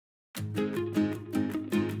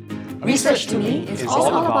Research to me is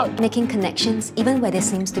all about making connections even where there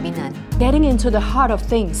seems to be none. Getting into the heart of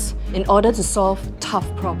things in order to solve tough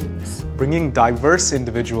problems. Bringing diverse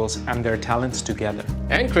individuals and their talents together.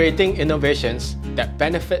 And creating innovations that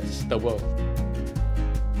benefits the world.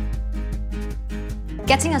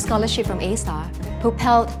 Getting a scholarship from ASTAR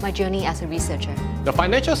propelled my journey as a researcher. The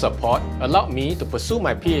financial support allowed me to pursue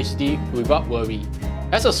my PhD without worry.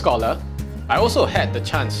 As a scholar, I also had the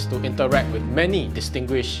chance to interact with many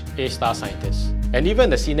distinguished ASTAR scientists and even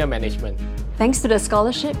the senior management. Thanks to the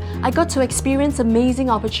scholarship, I got to experience amazing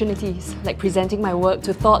opportunities like presenting my work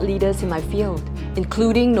to thought leaders in my field,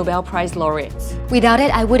 including Nobel Prize laureates. Without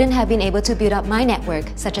it, I wouldn't have been able to build up my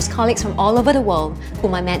network, such as colleagues from all over the world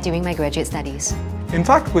whom I met during my graduate studies. In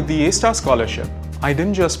fact, with the ASTAR scholarship, I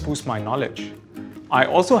didn't just boost my knowledge. I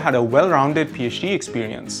also had a well-rounded PhD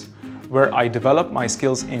experience where I developed my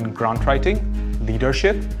skills in grant writing,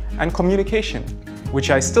 leadership, and communication,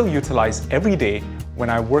 which I still utilize every day when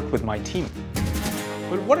I work with my team.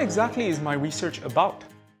 But what exactly is my research about?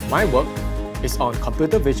 My work is on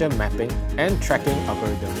computer vision mapping and tracking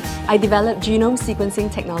algorithms. I developed genome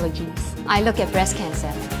sequencing technologies. I look at breast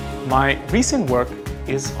cancer. My recent work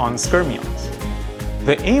is on skirmions.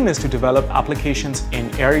 The aim is to develop applications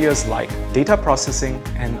in areas like data processing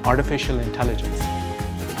and artificial intelligence.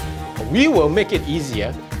 We will make it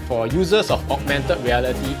easier for users of augmented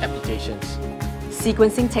reality applications.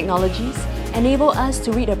 Sequencing technologies enable us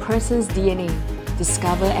to read a person's DNA,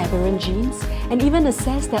 discover aberrant genes, and even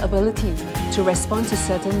assess their ability to respond to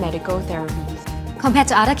certain medical therapies. Compared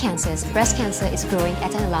to other cancers, breast cancer is growing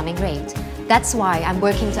at an alarming rate. That's why I'm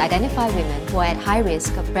working to identify women who are at high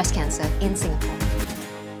risk of breast cancer in Singapore.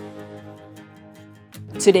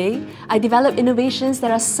 Today, I develop innovations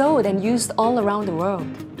that are sold and used all around the world.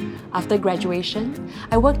 After graduation,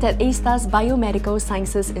 I worked at ASTAR's Biomedical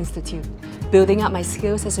Sciences Institute, building up my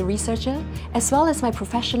skills as a researcher as well as my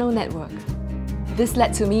professional network. This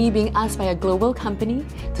led to me being asked by a global company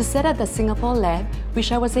to set up the Singapore lab,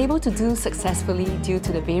 which I was able to do successfully due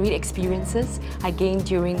to the varied experiences I gained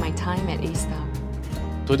during my time at ASTAR.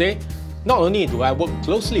 Today, not only do I work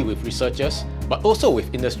closely with researchers, but also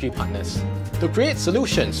with industry partners to create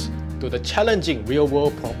solutions to the challenging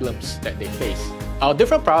real-world problems that they face. Our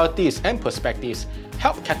different priorities and perspectives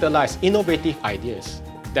help catalyze innovative ideas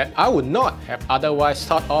that I would not have otherwise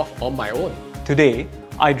thought of on my own. Today,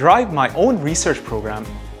 I drive my own research program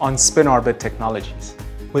on spin-orbit technologies.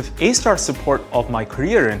 With ASTAR's support of my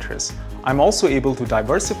career interests, I'm also able to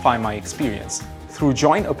diversify my experience through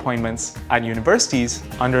joint appointments at universities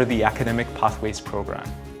under the Academic Pathways program.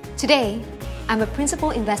 Today, I'm a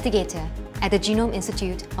principal investigator at the Genome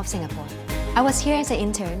Institute of Singapore. I was here as an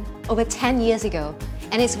intern over 10 years ago,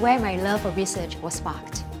 and it's where my love for research was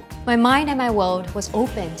sparked. My mind and my world was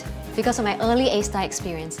opened because of my early ASTAR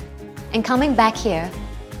experience, and coming back here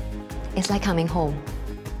is like coming home.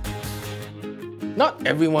 Not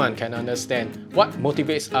everyone can understand what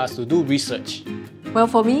motivates us to do research. Well,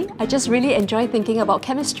 for me, I just really enjoy thinking about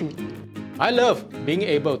chemistry. I love being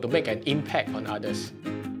able to make an impact on others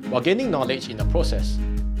while gaining knowledge in the process.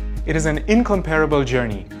 It is an incomparable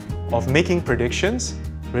journey of making predictions,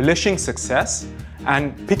 relishing success,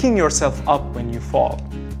 and picking yourself up when you fall.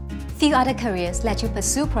 Few other careers let you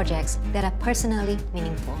pursue projects that are personally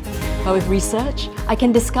meaningful. But with research, I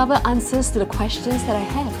can discover answers to the questions that I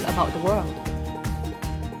have about the world.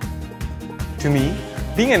 To me,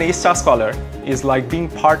 being an ASTAR scholar is like being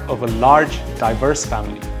part of a large, diverse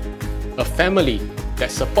family. A family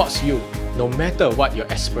that supports you no matter what your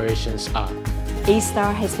aspirations are.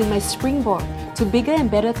 ASTAR has been my springboard to bigger and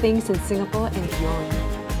better things in Singapore and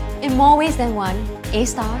beyond. In more ways than one,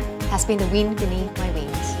 ASTAR has been the wind beneath my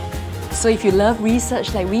wings. So if you love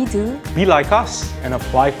research like we do, be like us and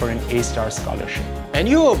apply for an ASTAR scholarship. And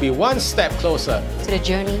you will be one step closer to the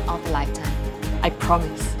journey of a lifetime. I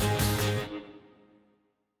promise.